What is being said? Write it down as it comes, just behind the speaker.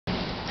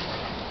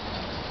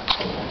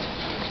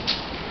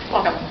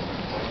Welcome.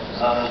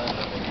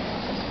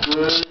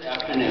 Good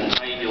afternoon.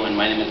 How you doing?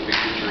 My name is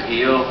Victor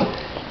Trujillo.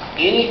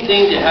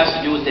 Anything that has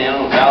to do with the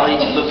Antelope Valley,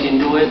 look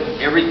into it.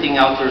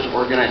 Everything out there is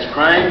organized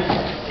crime.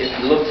 If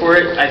you look for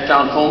it, I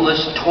found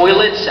homeless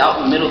toilets out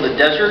in the middle of the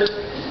desert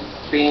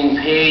being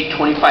paid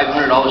 $2,500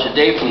 a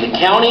day from the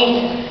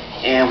county,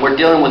 and we're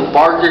dealing with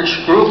Barger's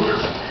group.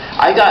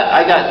 I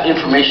got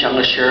information I'm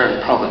going to share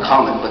in public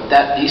comment, but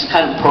these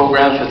kind of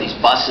programs with these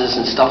buses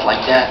and stuff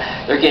like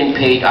that, they're getting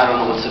paid, I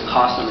don't know what's the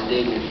cost on the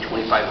day, maybe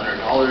 $2,500.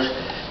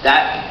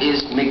 That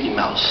is Mickey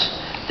Mouse.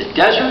 The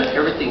desert,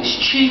 everything's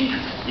cheap.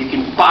 You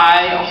can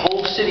buy a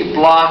whole city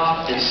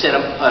block and set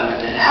up a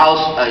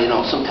house,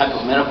 some type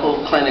of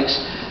medical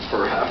clinics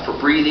for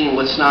breathing,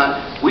 what's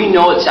not. We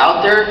know it's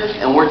out there,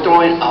 and we're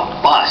throwing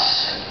a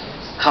bus.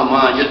 Come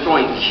on, you're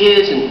throwing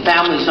kids and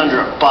families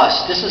under a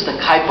bus. This is the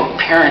type of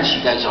parents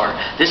you guys are.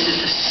 This is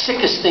the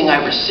sickest thing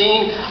I've ever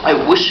seen. I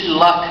wish you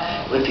luck.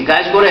 If you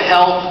guys go to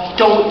hell,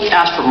 don't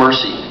ask for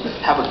mercy.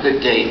 Have a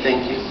good day.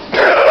 Thank you.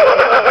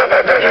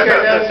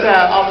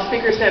 All the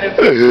speakers said it.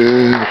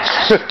 Okay.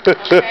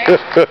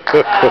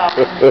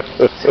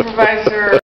 Supervisor.